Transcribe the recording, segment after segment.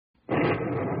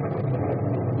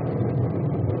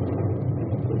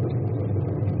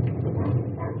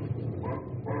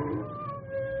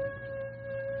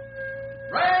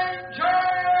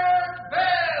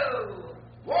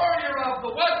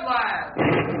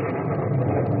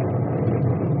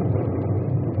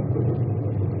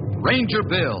Ranger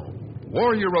Bill,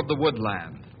 warrior of the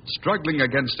woodland, struggling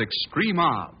against extreme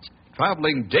odds,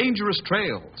 traveling dangerous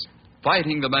trails,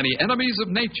 fighting the many enemies of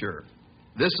nature.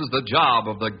 This is the job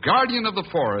of the guardian of the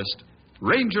forest,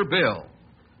 Ranger Bill.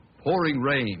 Pouring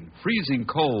rain, freezing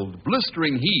cold,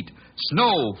 blistering heat,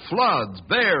 snow, floods,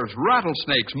 bears,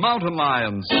 rattlesnakes, mountain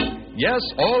lions. Yes,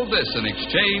 all this in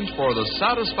exchange for the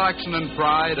satisfaction and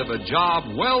pride of a job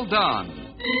well done.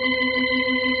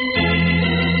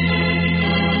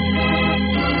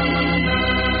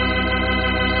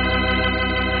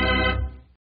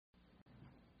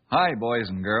 Hi, boys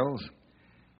and girls.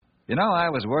 You know, I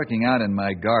was working out in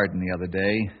my garden the other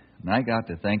day, and I got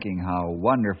to thinking how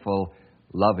wonderful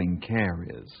loving care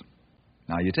is.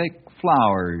 Now, you take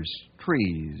flowers,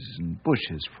 trees, and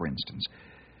bushes, for instance.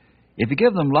 If you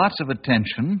give them lots of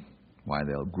attention, why,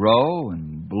 they'll grow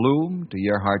and bloom to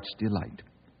your heart's delight.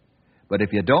 But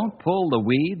if you don't pull the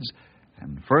weeds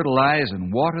and fertilize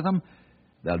and water them,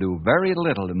 they'll do very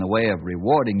little in the way of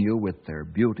rewarding you with their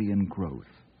beauty and growth.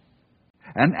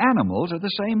 And animals are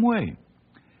the same way.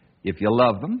 If you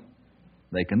love them,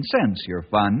 they can sense your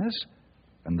fondness,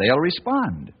 and they'll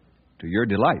respond to your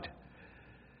delight.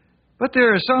 But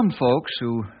there are some folks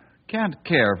who can't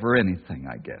care for anything,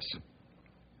 I guess.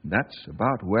 That's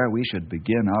about where we should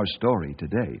begin our story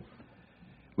today.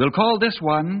 We'll call this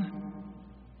one,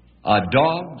 A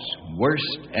Dog's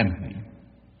Worst Enemy.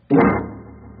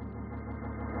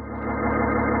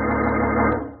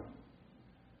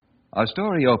 Our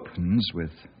story opens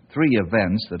with three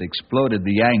events that exploded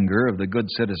the anger of the good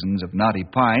citizens of Knotty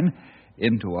Pine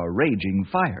into a raging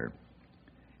fire.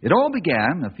 It all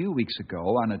began a few weeks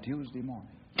ago on a Tuesday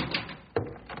morning.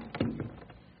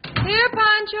 Here,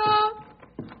 Pancho.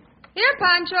 Here,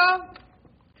 Pancho.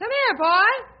 Come here, boy.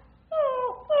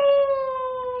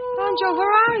 Pancho,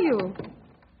 where are you?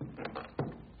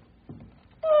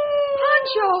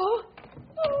 Pancho!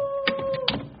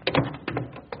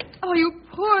 Oh, you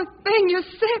poor thing, you're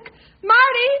sick.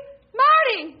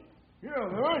 Marty! Yeah,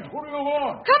 there is. What do you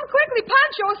want? Come quickly,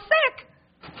 Pancho's sick.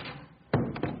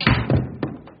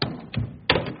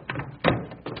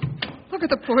 Look at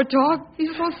the poor dog.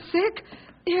 He's so sick.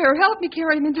 Here, help me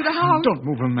carry him into the house. Don't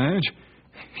move him, Madge.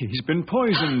 He's been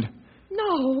poisoned.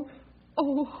 No.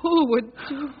 Oh, who would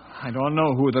do? I don't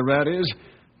know who the rat is,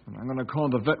 but I'm going to call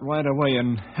the vet right away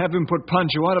and have him put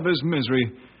Pancho out of his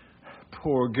misery.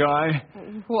 Poor guy.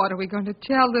 What are we going to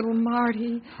tell little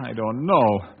Marty? I don't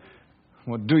know.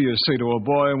 What do you say to a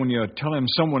boy when you tell him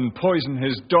someone poisoned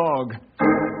his dog?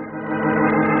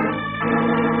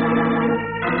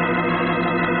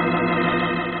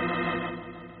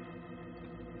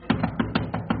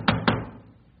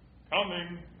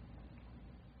 Coming.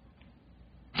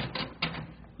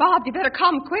 Bob, you better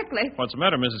come quickly. What's the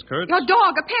matter, Mrs. Kurtz? Your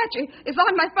dog, Apache, is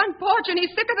on my front porch, and he's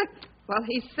sicker than... Well,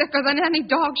 he's sicker than any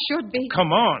dog should be.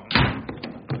 Come on.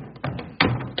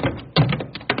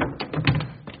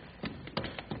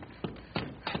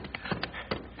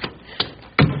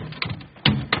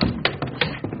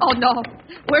 Oh, no.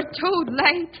 We're too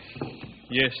late.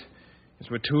 Yes,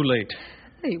 we're too late.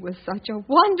 He was such a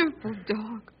wonderful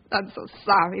dog. I'm so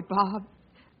sorry, Bob.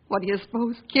 What do you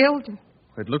suppose killed him?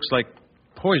 It looks like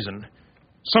poison.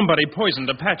 Somebody poisoned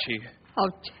Apache. How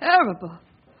terrible.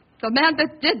 The man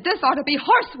that did this ought to be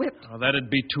horsewhipped. Oh, that'd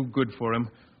be too good for him.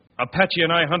 Apache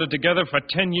and I hunted together for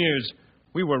 10 years.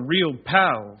 We were real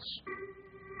pals.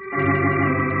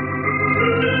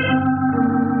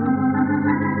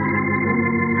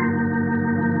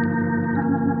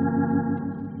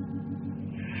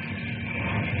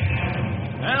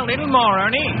 A little more,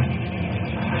 Ernie.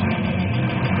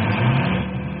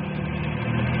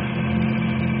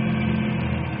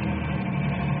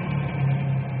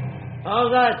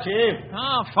 How's that, Chief?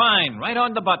 Oh, fine. Right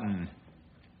on the button.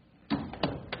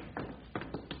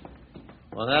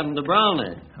 What happened to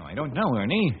Brownie? Oh, I don't know,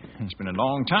 Ernie. It's been a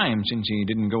long time since he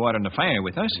didn't go out on the fire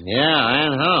with us. Yeah,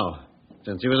 and how?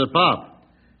 Since he was a pup.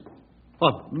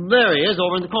 Well, there he is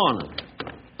over in the corner.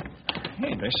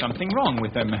 Hey, there's something wrong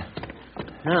with him.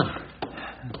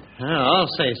 Yeah, I'll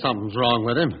say something's wrong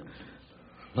with him.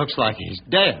 Looks like he's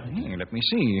dead. Hey, let me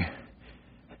see.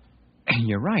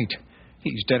 You're right.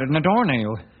 He's dead in a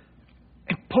doornail.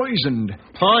 Poisoned.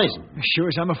 Poison? Sure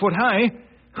as I'm a foot high.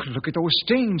 Look at those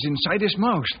stains inside his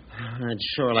mouth. I'd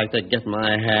sure like to get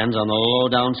my hands on the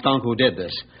low-down skunk who did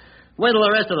this. Wait till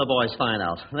the rest of the boys find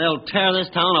out. They'll tear this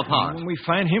town apart. When we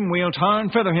find him, we'll tar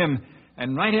and feather him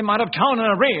and ride him out of town on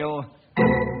a rail.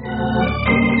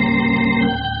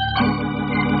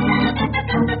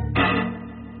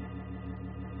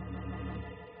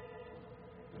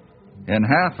 In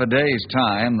half a day's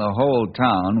time, the whole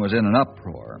town was in an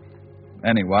uproar.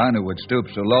 Anyone who would stoop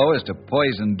so low as to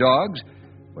poison dogs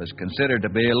was considered to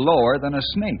be lower than a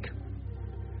snake.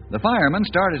 The firemen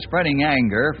started spreading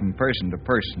anger from person to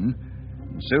person,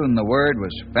 and soon the word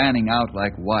was fanning out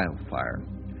like wildfire.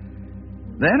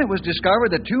 Then it was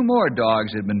discovered that 2 more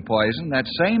dogs had been poisoned that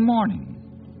same morning.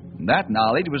 And that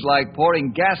knowledge was like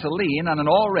pouring gasoline on an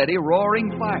already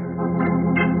roaring fire.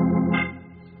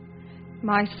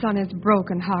 My son is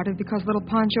broken-hearted because little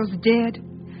Pancho's dead.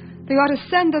 They ought to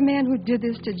send the man who did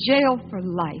this to jail for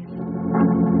life.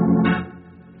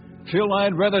 Phil,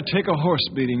 I'd rather take a horse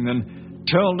beating than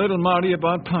tell little Marty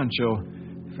about Pancho.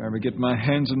 If I ever get my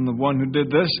hands on the one who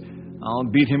did this, I'll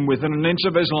beat him within an inch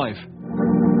of his life.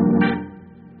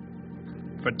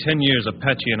 For 10 years,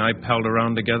 Apache and I palled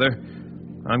around together.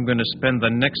 I'm going to spend the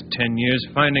next 10 years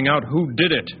finding out who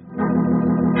did it.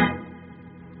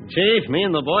 Chief, me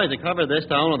and the boys have covered this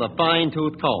town with a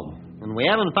fine-tooth comb. And we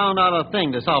haven't found out a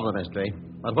thing to solve the mystery.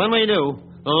 But when we do,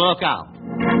 look out.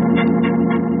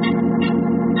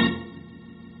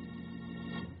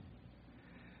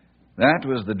 That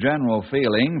was the general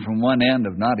feeling from one end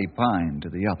of Knotty Pine to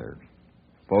the other.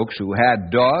 Folks who had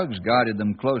dogs guarded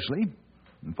them closely,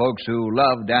 and folks who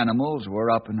loved animals were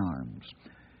up in arms.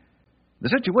 The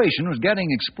situation was getting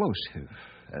explosive,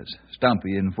 as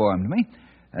Stumpy informed me,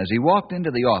 as he walked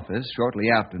into the office shortly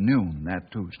after noon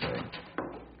that Tuesday.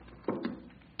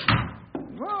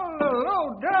 Well, a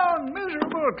low-down,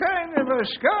 miserable kind of a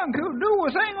skunk who'd do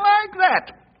a thing like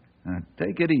that.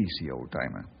 Take it easy,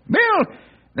 old-timer. Bill,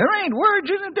 there ain't words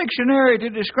in the dictionary to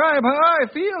describe how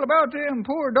I feel about them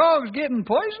poor dogs getting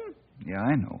poisoned. Yeah,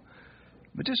 I know.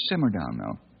 But just simmer down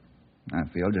now. I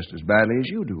feel just as badly as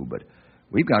you do, but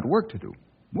we've got work to do.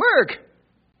 Work?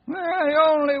 Well, the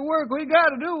only work we got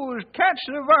to do is catch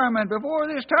the varmint before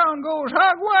this town goes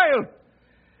hog wild.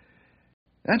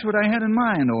 That's what I had in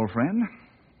mind, old friend.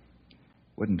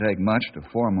 Wouldn't take much to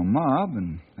form a mob,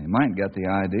 and they might get the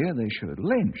idea they should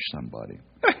lynch somebody.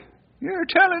 You're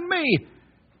telling me?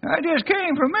 I just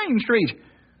came from Main Street.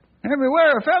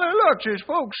 Everywhere a feller looks, there's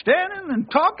folks standing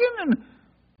and talking, and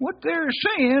what they're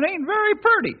saying ain't very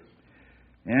pretty.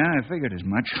 Yeah, I figured as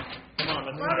much.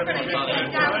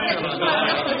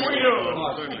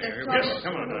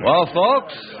 Well,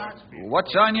 folks,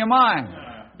 what's on your mind?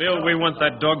 Bill, we want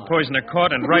that dog poisoner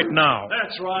caught, and right now.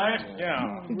 That's right.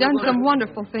 Yeah. You've done some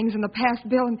wonderful things in the past,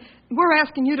 Bill, and we're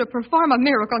asking you to perform a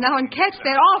miracle now and catch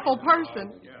that awful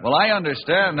person. Well, I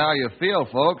understand how you feel,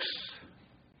 folks.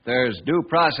 There's due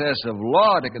process of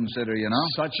law to consider, you know.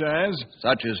 Such as?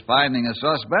 Such as finding a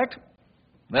suspect,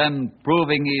 then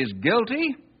proving he's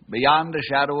guilty beyond a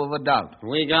shadow of a doubt.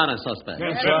 We got a suspect.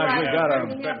 That's right. We got him.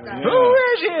 Who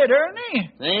is it,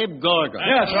 Ernie? Abe Gorgon.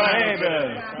 That's right,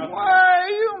 Abe. Why,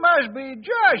 you must be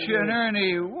joshing,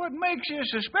 Ernie. What makes you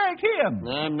suspect him?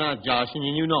 I'm not joshing,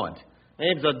 and you know it.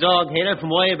 Abe's a dog hater from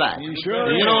way back. You sure?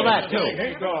 And you know that, too.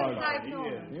 Hey, dog.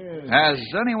 Has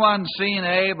anyone seen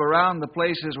Abe around the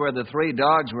places where the 3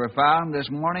 dogs were found this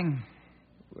morning?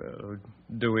 Well,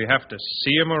 do we have to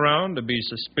see him around to be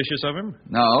suspicious of him?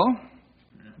 No.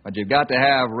 But you've got to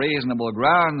have reasonable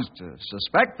grounds to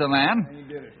suspect the man.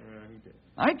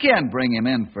 I can't bring him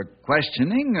in for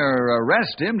questioning or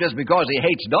arrest him just because he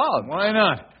hates dogs. Why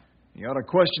not? You ought to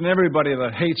question everybody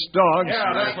that hates dogs.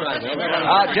 Yeah, that's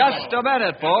right. Just a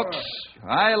minute, folks.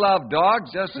 I love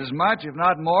dogs just as much, if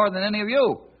not more, than any of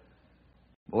you.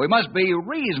 But we must be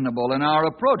reasonable in our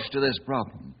approach to this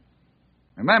problem.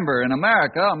 Remember, in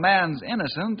America, a man's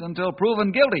innocent until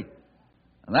proven guilty.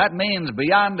 And that means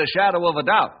beyond a shadow of a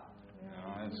doubt.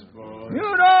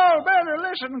 You'd all better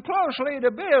listen closely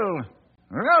to Bill,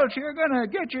 or else you're going to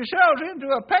get yourselves into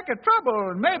a peck of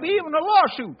trouble and maybe even a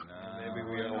lawsuit.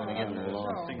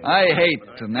 I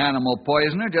hate an animal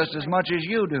poisoner just as much as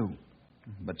you do.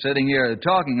 But sitting here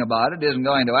talking about it isn't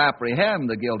going to apprehend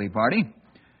the guilty party.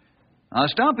 Now,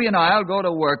 Stumpy and I'll go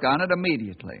to work on it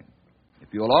immediately. If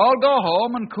you'll all go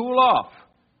home and cool off.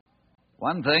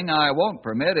 One thing I won't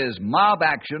permit is mob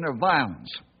action or violence.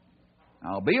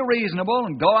 Now, be reasonable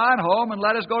and go on home and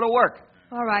let us go to work.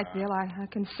 All right, Bill, I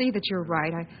can see that you're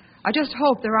right. I just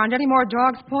hope there aren't any more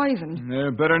dogs poisoned.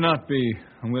 There better not be.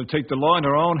 And we'll take the law into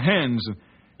our own hands.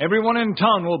 Everyone in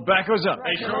town will back us up.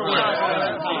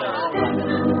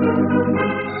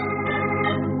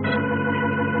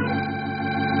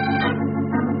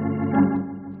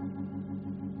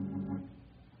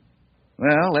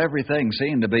 Well, everything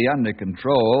seemed to be under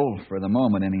control, for the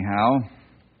moment anyhow.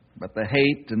 But the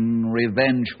hate and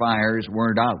revenge fires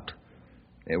weren't out.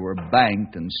 They were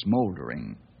banked and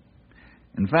smoldering.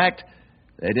 In fact,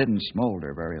 they didn't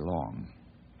smolder very long.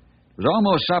 It was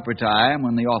almost supper time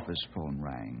when the office phone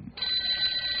rang.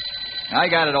 I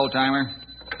got it, old-timer.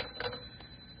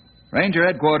 Ranger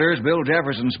Headquarters, Bill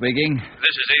Jefferson speaking.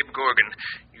 This is Abe Gorgon.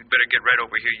 You'd better get right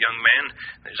over here, young man.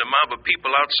 There's a mob of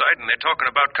people outside, and they're talking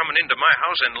about coming into my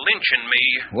house and lynching me.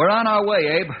 We're on our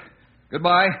way, Abe.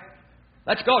 Goodbye.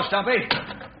 Let's go, Stumpy.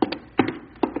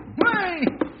 Why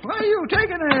are you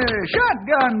taking a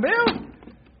shotgun, Bill?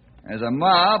 There's a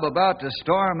mob about to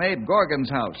storm Abe Gorgon's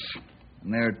house.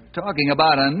 And they're talking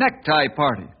about a necktie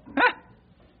party. Huh?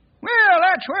 Well,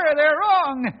 that's where they're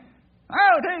wrong.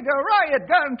 I'll take a riot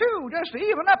gun, too, just to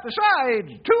even up the sides.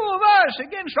 2 of us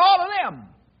against all of them.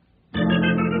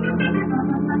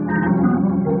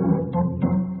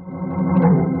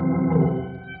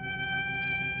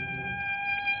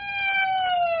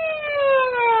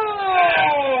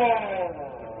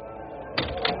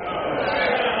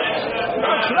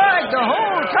 Looks like the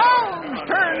whole town's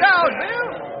turned out,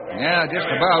 Bill. Yeah, just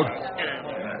about.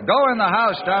 Go in the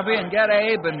house, Stumpy, and get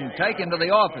Abe and take him to the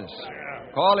office.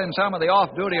 Call in some of the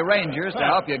off-duty rangers to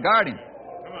help you guard him.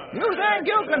 You think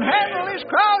you can handle this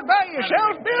crowd by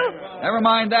yourself, Bill? Never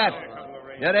mind that.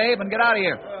 Get Abe and get out of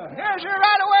here. Yes, sir,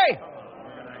 right away.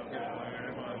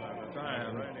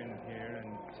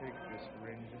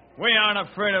 We aren't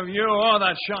afraid of you or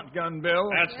that shotgun,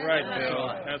 Bill. That's right,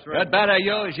 Bill. That's right. You'd better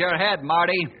use your head,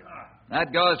 Marty.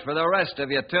 That goes for the rest of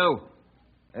you, too.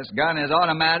 This gun is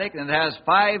automatic, and it has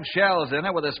 5 shells in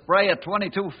it with a spray at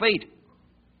 22 feet.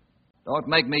 Don't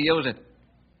make me use it.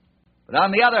 But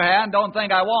on the other hand, don't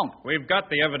think I won't. We've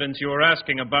got the evidence you were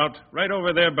asking about right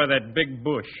over there by that big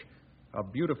bush. A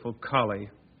beautiful collie,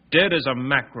 dead as a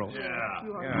mackerel.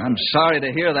 Yeah. I'm sorry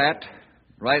to hear that.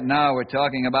 Right now, we're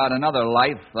talking about another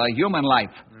life, a human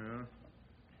life. Yeah.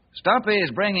 Stumpy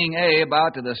is bringing Abe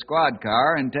out to the squad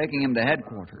car and taking him to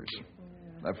headquarters.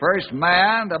 The first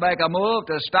man to make a move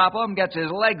to stop him gets his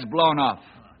legs blown off.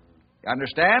 You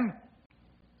understand?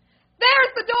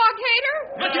 There's the dog hater.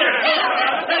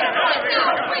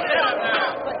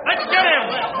 Let's get him.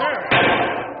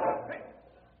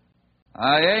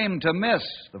 I aim to miss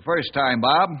the first time,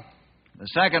 Bob. The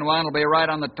second one will be right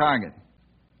on the target.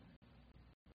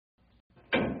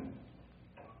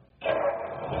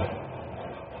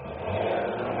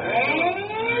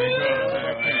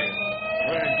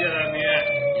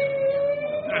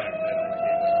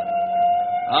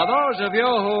 Now, those of you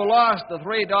who lost the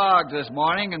 3 dogs this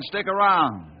morning can stick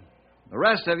around. The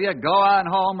rest of you go on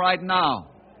home right now.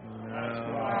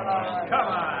 Come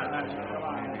on.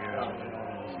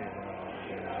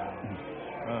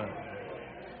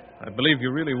 I believe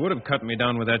you really would have cut me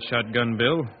down with that shotgun,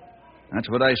 Bill. That's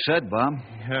what I said, Bob.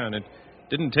 Yeah, and it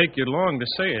didn't take you long to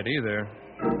say it either.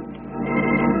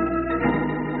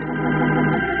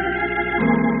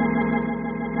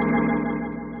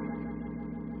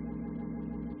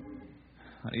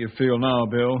 How do you feel now,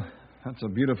 Bill? That's a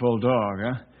beautiful dog,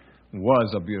 huh?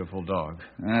 Was a beautiful dog.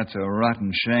 That's a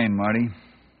rotten shame, Marty.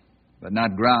 But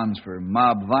not grounds for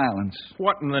mob violence.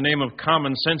 What in the name of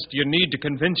common sense do you need to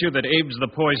convince you that Abe's the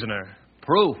poisoner?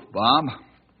 Proof, Bob.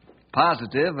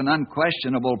 Positive and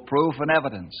unquestionable proof and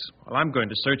evidence. Well, I'm going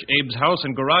to search Abe's house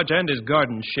and garage and his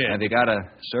garden shed. Have you got a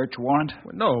search warrant?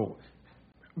 Well, no.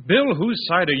 Bill, whose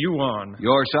side are you on?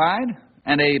 Your side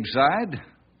and Abe's side.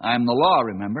 I'm the law,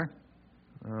 remember?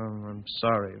 Oh, I'm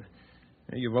sorry.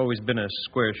 You've always been a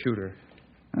square shooter.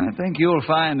 I think you'll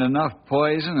find enough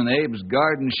poison in Abe's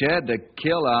garden shed to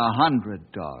kill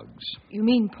 100 dogs. You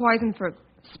mean poison for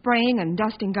spraying and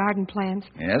dusting garden plants?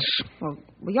 Yes. Well,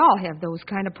 we all have those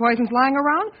kind of poisons lying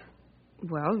around.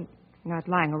 Well, not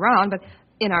lying around, but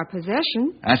in our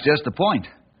possession. That's just the point.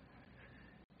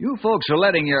 You folks are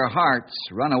letting your hearts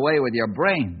run away with your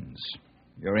brains.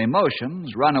 Your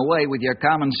emotions run away with your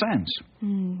common sense.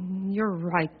 You're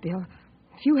right, Bill.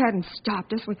 If you hadn't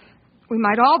stopped us, we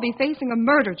might all be facing a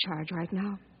murder charge right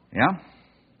now. Yeah?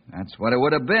 That's what it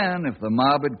would have been if the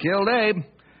mob had killed Abe.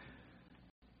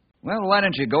 Well, why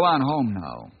don't you go on home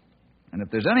now? And if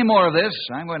there's any more of this,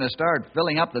 I'm going to start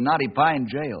filling up the Knotty Pine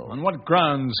jail. On what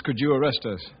grounds could you arrest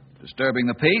us? Disturbing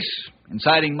the peace,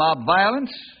 inciting mob violence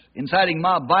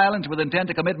with intent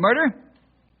to commit murder.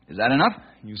 Is that enough?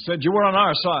 You said you were on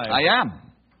our side. I am.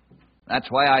 That's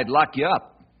why I'd lock you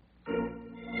up.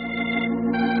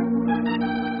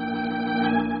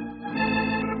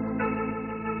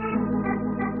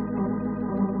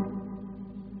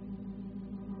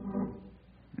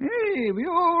 Hey, you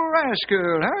old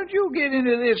rascal, how'd you get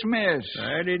into this mess?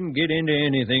 I didn't get into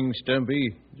anything,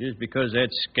 Stumpy. Just because that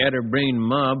scatterbrained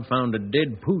mob found a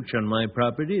dead pooch on my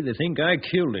property, they think I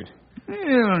killed it.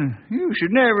 Well, you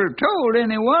should never have told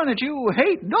anyone that you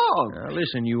hate dogs. Now,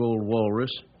 listen, you old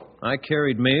walrus. I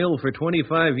carried mail for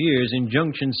 25 years in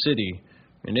Junction City,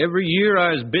 and every year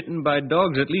I was bitten by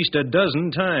dogs at least a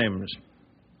dozen times.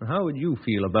 How would you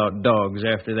feel about dogs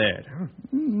after that? Huh?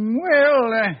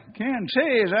 Well, I can't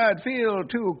say as I'd feel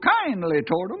too kindly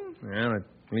toward 'em. Well, at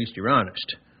least you're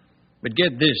honest. But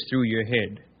get this through your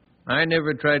head. I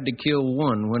never tried to kill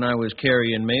one when I was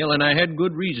carrying mail, and I had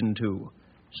good reason to.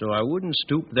 So I wouldn't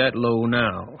stoop that low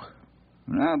now.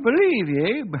 I believe you,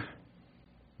 Abe.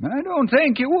 I don't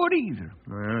think you would either.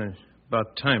 Well, it's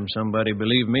about time somebody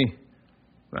believed me.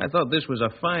 I thought this was a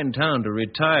fine town to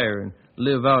retire and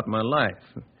live out my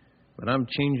life. But I'm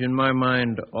changing my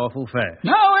mind awful fast.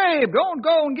 Now, Abe, don't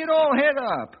go and get all head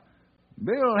up.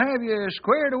 Bill'll have you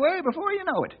squared away before you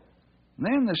know it.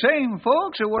 Then the same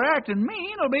folks who were acting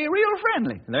mean will be real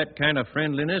friendly. That kind of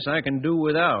friendliness I can do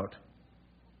without.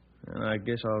 Well, I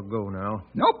guess I'll go now.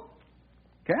 Nope.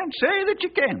 Can't say that you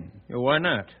can. Why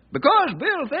not? Because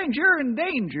Bill thinks you're in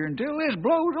danger until this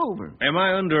blows over. Am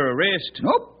I under arrest?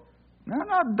 Nope.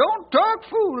 Now, don't talk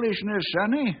foolishness,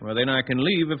 Sonny. Well, then I can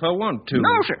leave if I want to.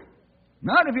 No, sir.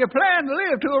 Not if you plan to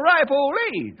live to a ripe old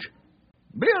age.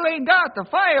 Bill ain't got the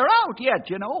fire out yet,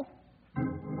 you know.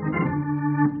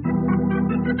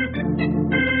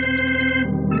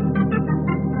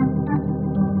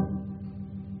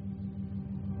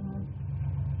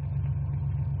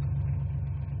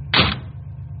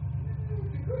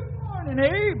 Good morning,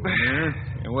 Abe.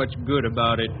 Yeah? And what's good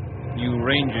about it? You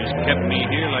rangers kept me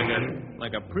here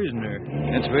like a prisoner.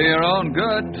 It's for your own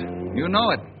good. You know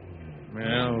it.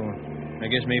 Well, I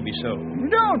guess maybe so. You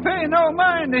don't pay no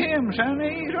mind to him,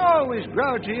 Sonny. He's always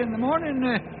grouchy in the morning.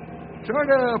 Sort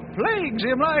of plagues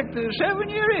him like the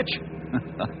 7-year itch.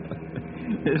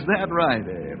 Is that right,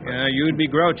 Abe? Yeah, you'd be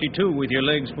grouchy, too, with your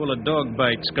legs full of dog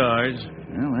bite scars.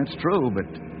 Well, that's true, but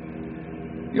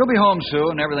you'll be home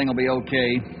soon. Everything will be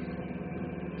okay.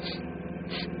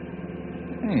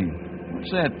 Hey,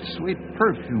 what's that sweet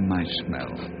perfume I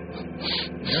smell?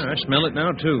 Yeah, I smell it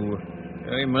now, too.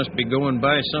 They must be going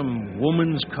by some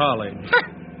woman's college.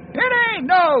 It ain't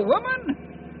no woman.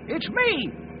 It's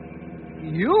me.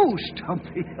 You,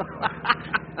 Stumpy.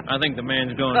 I think the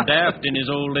man's gone daft in his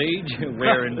old age,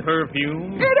 wearing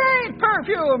perfume. It ain't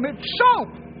perfume. It's soap.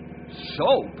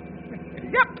 Soap?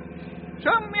 Yep.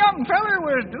 Some young feller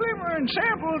was delivering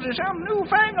samples of some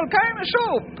newfangled kind of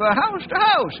soap, house to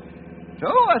house. So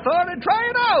I thought I'd try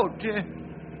it out.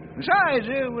 Besides,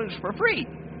 it was for free.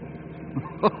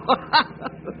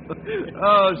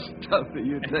 Oh, Stumpy,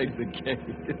 you take the cake.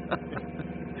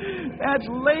 That's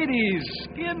ladies'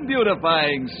 skin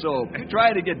beautifying soap. You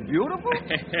try to get beautiful?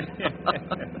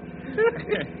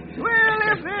 Well,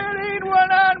 if there ain't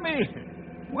one on me.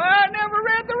 Well, I never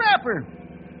read the wrapper.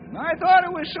 I thought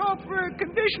it was soap for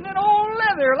conditioning old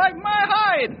leather like my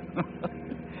hide.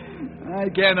 I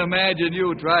can't imagine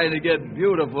you trying to get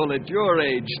beautiful at your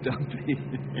age, Stumpy.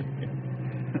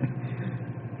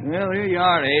 Well, here you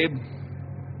are, Abe.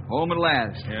 Home at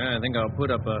last. Yeah, I think I'll put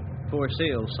up a for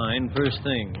sale sign first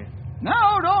thing.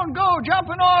 Now, don't go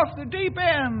jumping off the deep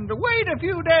end. Wait a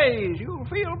few days. You'll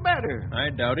feel better. I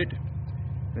doubt it.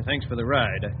 Thanks for the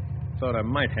ride. I thought I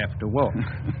might have to walk.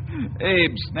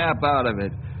 Abe, snap out of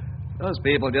it. Those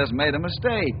people just made a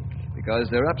mistake because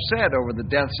they're upset over the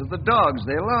deaths of the dogs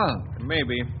they love.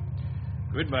 Maybe.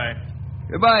 Goodbye.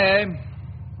 Goodbye, Abe.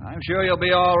 I'm sure you'll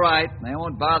be all right. They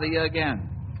won't bother you again.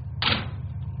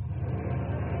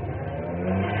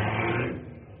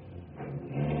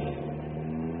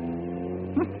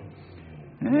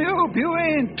 I hope you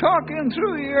ain't talking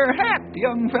through your hat,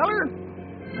 young feller.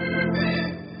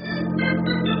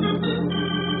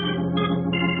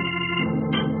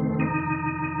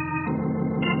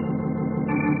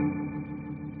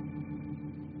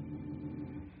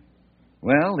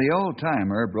 Well, the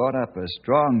old-timer brought up a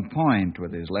strong point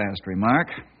with his last remark,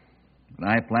 but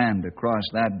I planned to cross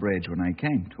that bridge when I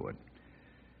came to it.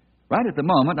 Right at the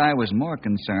moment, I was more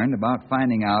concerned about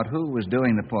finding out who was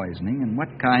doing the poisoning and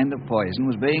what kind of poison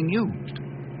was being used.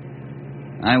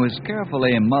 I was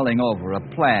carefully mulling over a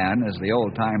plan as the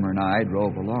old-timer and I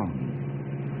drove along.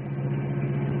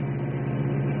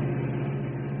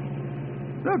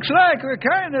 Looks like we're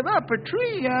kind of up a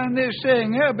tree on this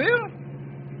thing, Bill?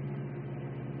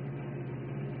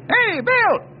 Hey,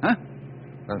 Bill! Huh?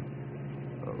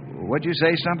 What'd you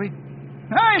say, Stumpy?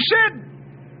 I said...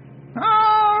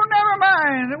 Oh, never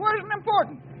mind. It wasn't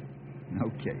important.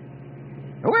 Okay.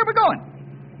 Where are we going?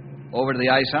 Over to the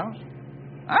ice house?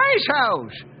 Ice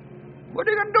house? What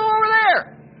are you going to do over there?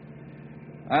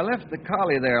 I left the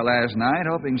collie there last night,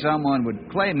 hoping someone would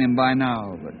claim him by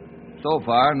now, but so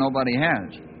far nobody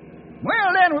has.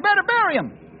 Well, then, we better bury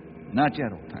him. Not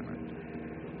yet, old-timer.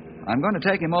 I'm going to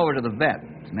take him over to the vet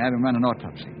and have him run an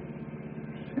autopsy.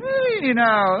 Hey,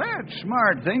 now, that's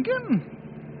smart thinking.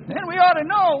 Then we ought to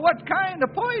know what kind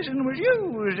of poison was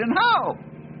used and how.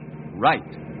 Right.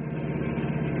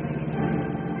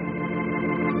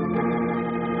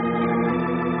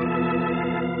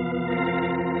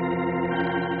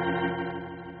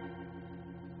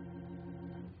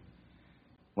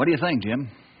 What do you think, Jim?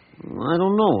 I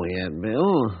don't know yet,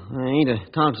 Bill. I ain't a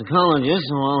toxicologist,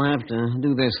 so I'll have to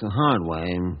do this the hard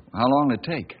way. How long will it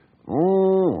take?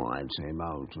 Oh, I'd say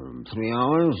about 3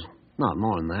 hours. Not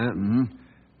more than that. Mm-hmm.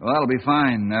 Well, that'll be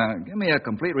fine. Give me a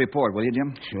complete report, will you,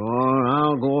 Jim? Sure,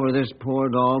 I'll go over this poor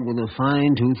dog with a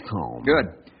fine-tooth comb. Good.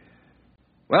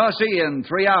 Well, I'll see you in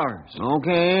 3 hours.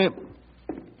 Okay.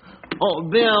 Oh,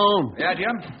 Bill. Yeah,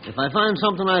 Jim? If I find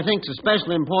something I think's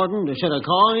especially important, should I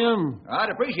call you? I'd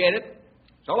appreciate it.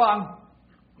 So long.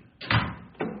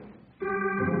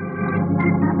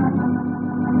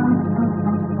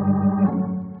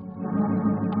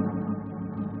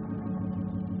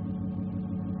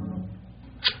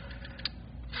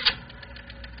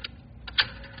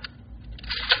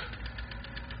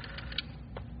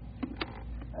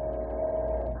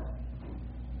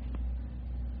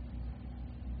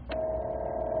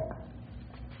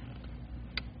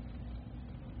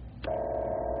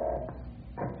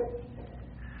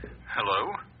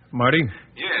 Hello? Marty?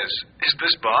 Yes. Is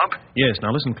this Bob? Yes,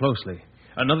 now listen closely.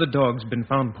 Another dog's been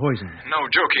found poisoned. No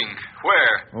joking.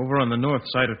 Where? Over on the north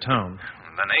side of town.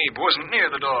 Then Abe wasn't near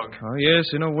the dog. Oh, yes,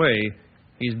 in a way.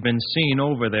 He's been seen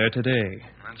over there today.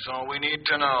 That's all we need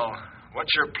to know.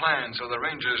 What's your plan so the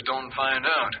Rangers don't find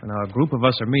out? Now, a group of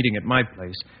us are meeting at my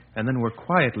place, and then we're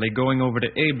quietly going over to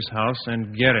Abe's house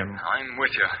and get him. I'm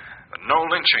with you. But no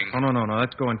lynching. Oh, no.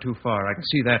 That's going too far. I can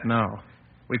see that now.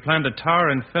 We plan to tar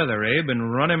and feather Abe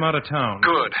and run him out of town.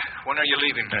 Good. When are you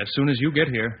leaving? As soon as you get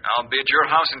here. I'll be at your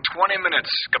house in 20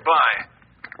 minutes. Goodbye.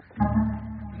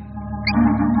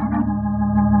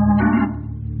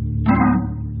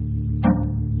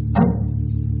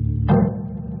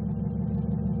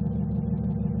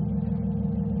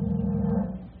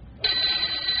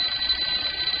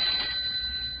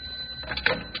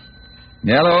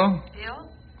 Hello? Bill?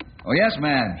 Oh, yes,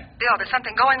 Madge. Bill, there's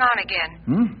something going on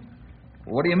again.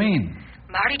 What do you mean?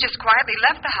 Marty just quietly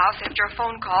left the house after a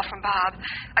phone call from Bob.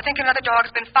 I think another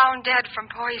dog's been found dead from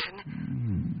poison.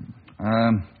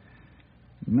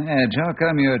 Madge, how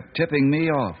come you're tipping me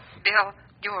off? Bill,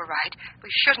 you're right. We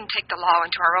shouldn't take the law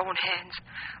into our own hands.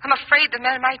 I'm afraid the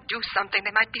men might do something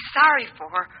they might be sorry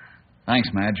for. Thanks,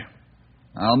 Madge.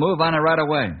 I'll move on it right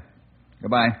away.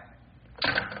 Goodbye.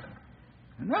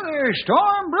 Another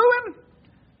storm brewing?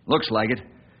 Looks like it.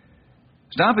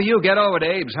 Stompy, you get over to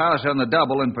Abe's house on the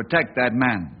double and protect that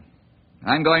man.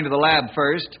 I'm going to the lab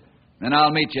first, then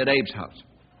I'll meet you at Abe's house.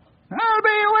 I'll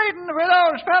be waiting for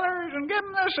those fellers and give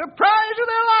them the surprise of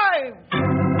their lives.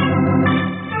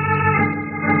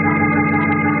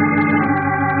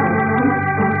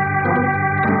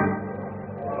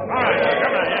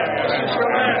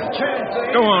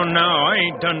 Go on now. I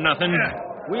ain't done nothing.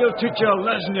 We'll teach you a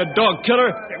lesson, you dog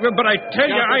killer. But I tell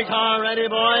you, Got the tar ready,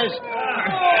 boys?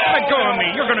 Let go of me.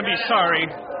 You're going to be sorry.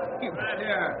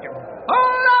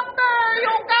 Hold up there,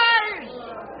 you guys!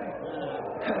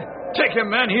 Take him,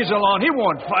 man. He's alone. He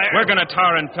won't fire. We're going to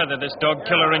tar and feather this dog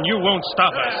killer, and you won't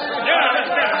stop us. Yeah, let's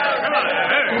go. Come on.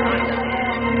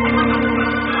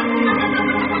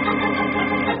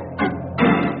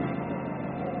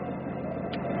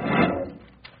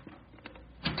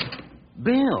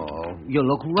 Bill, you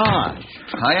look rushed.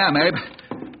 I am, Abe.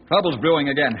 Trouble's brewing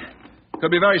again.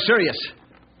 Could be very serious.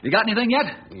 You got anything yet?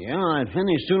 Yeah, I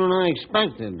finished sooner than I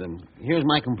expected. And here's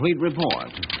my complete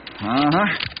report. Uh-huh.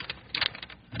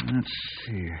 Let's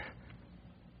see.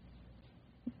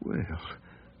 Well,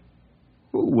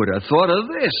 who would have thought of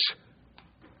this?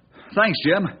 Thanks,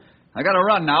 Jim. I gotta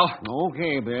run now.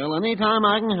 Okay, Bill. Anytime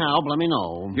I can help, let me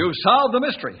know. You've solved the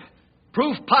mystery.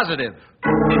 Proof positive.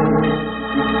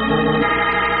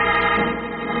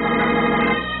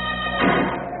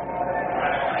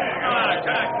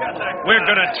 We're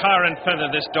going to tar and feather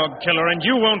this dog killer, and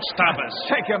you won't stop us.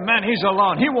 Take him, man. He's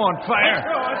alone. He won't fire.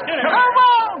 Let's get him. Come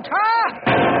on, huh?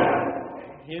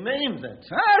 He means it.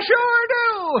 I sure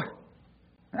do.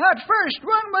 That first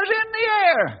one was in the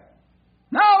air.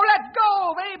 Now let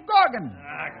go of Abe Gorgon.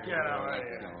 Get away.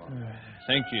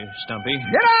 Thank you, Stumpy.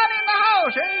 Get on in the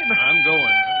house, Abe. I'm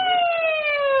going.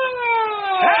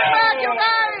 Stand back, you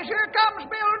guys. Here comes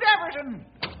Bill Jefferson.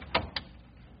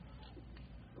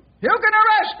 You can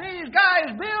arrest these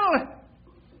guys, Bill.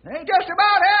 They just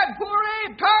about had poor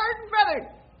Abe tarred and feathered.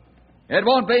 It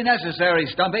won't be necessary,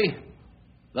 Stumpy.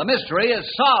 The mystery is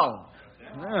solved.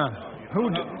 Yeah.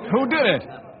 Who did it?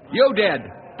 You did.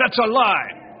 That's a lie.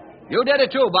 You did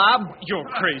it too, Bob. You're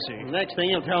crazy. Next thing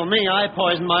you'll tell me I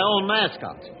poisoned my own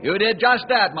mascot. You did just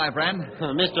that, my friend.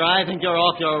 Mister, I think you're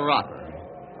off your rocker.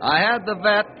 I had the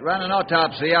vet run an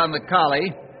autopsy on the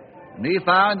collie, and he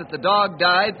found that the dog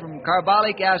died from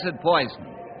carbolic acid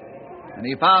poisoning. And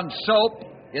he found soap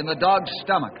in the dog's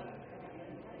stomach.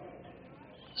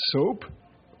 Soap?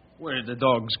 Where did the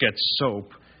dogs get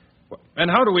soap?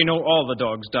 And how do we know all the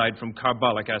dogs died from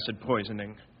carbolic acid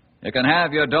poisoning? You can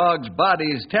have your dog's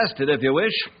bodies tested if you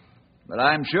wish, but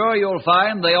I'm sure you'll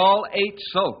find they all ate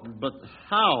soap. But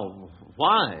how?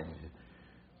 Why?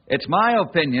 It's my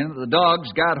opinion that the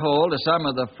dogs got hold of some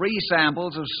of the free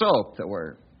samples of soap that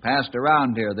were passed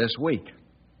around here this week.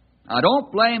 Now,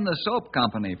 don't blame the soap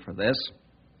company for this.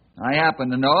 I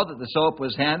happen to know that the soap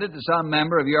was handed to some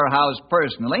member of your house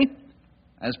personally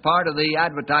as part of the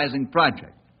advertising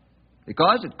project,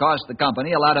 because it cost the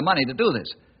company a lot of money to do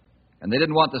this, and they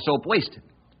didn't want the soap wasted.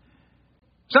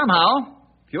 Somehow,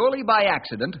 purely by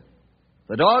accident,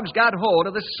 the dogs got hold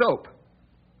of the soap.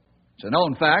 It's a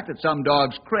known fact that some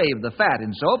dogs crave the fat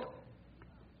in soap,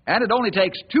 and it only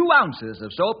takes 2 ounces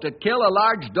of soap to kill a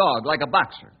large dog like a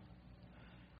boxer.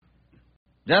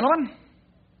 Gentlemen,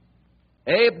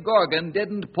 Abe Gorgon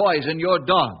didn't poison your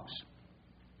dogs.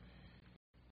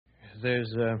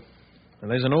 There's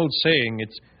an old saying,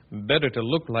 it's better to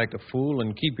look like a fool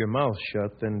and keep your mouth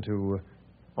shut than to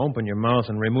open your mouth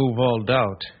and remove all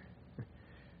doubt.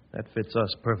 That fits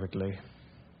us perfectly.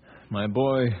 My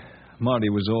boy, Marty,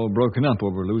 was all broken up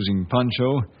over losing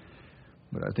Pancho,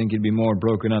 but I think he'd be more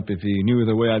broken up if he knew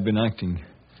the way I'd been acting.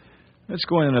 Let's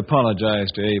go in and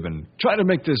apologize to Abe and try to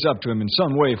make this up to him in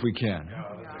some way if we can.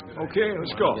 Okay,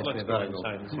 let's go. Let's go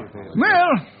inside and see if they...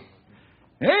 Well,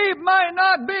 Abe might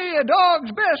not be a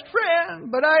dog's best friend,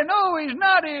 but I know he's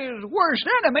not his worst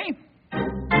enemy.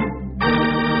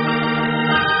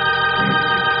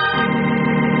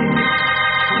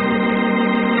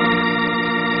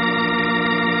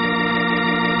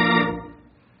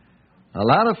 A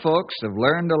lot of folks have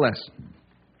learned a lesson,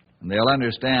 and they'll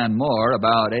understand more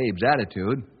about Abe's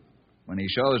attitude when he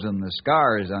shows them the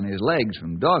scars on his legs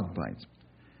from dog bites.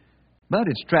 But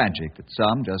it's tragic that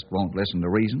some just won't listen to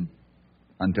reason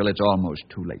until it's almost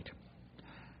too late.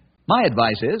 My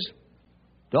advice is,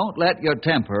 don't let your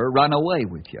temper run away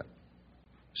with you.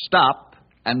 Stop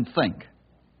and think.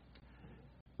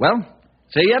 Well,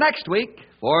 see you next week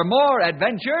for more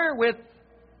adventure with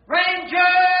Ranger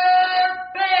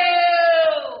Bill!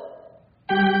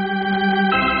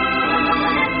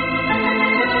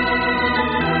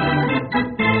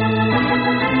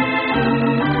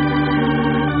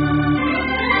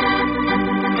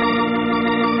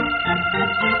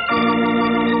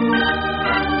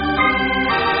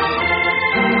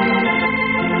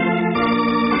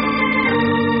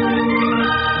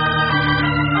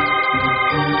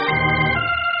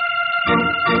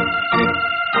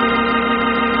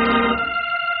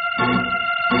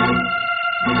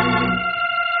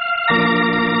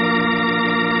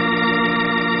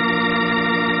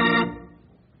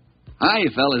 Hi,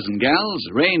 fellas and gals.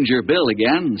 Ranger Bill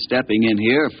again, stepping in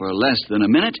here for less than a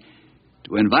minute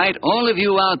to invite all of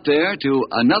you out there to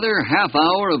another half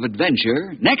hour of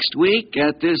adventure next week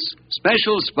at this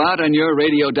special spot on your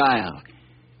radio dial.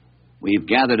 We've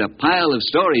gathered a pile of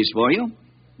stories for you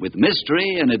with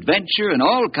mystery and adventure and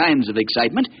all kinds of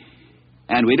excitement,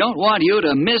 and we don't want you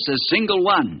to miss a single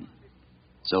one.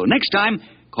 So next time,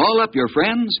 call up your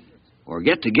friends or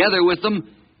get together with them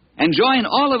and join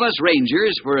all of us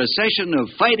Rangers for a session of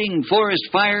fighting forest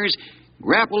fires,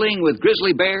 grappling with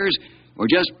grizzly bears, or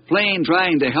just plain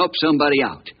trying to help somebody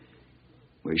out.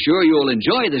 We're sure you'll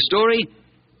enjoy the story,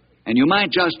 and you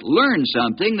might just learn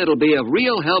something that'll be of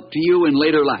real help to you in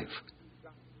later life.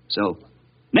 So,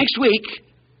 next week,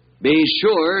 be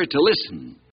sure to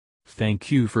listen.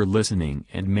 Thank you for listening,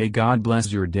 and may God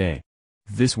bless your day.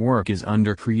 This work is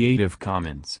under Creative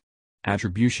Commons.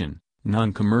 Attribution,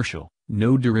 non-commercial.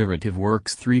 No derivative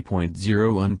works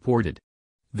 3.0 unported.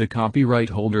 The copyright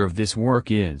holder of this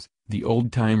work is the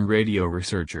Old Time Radio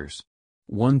Researchers.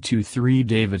 123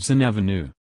 Davidson Avenue,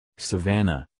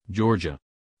 Savannah, Georgia.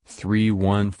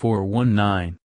 31419.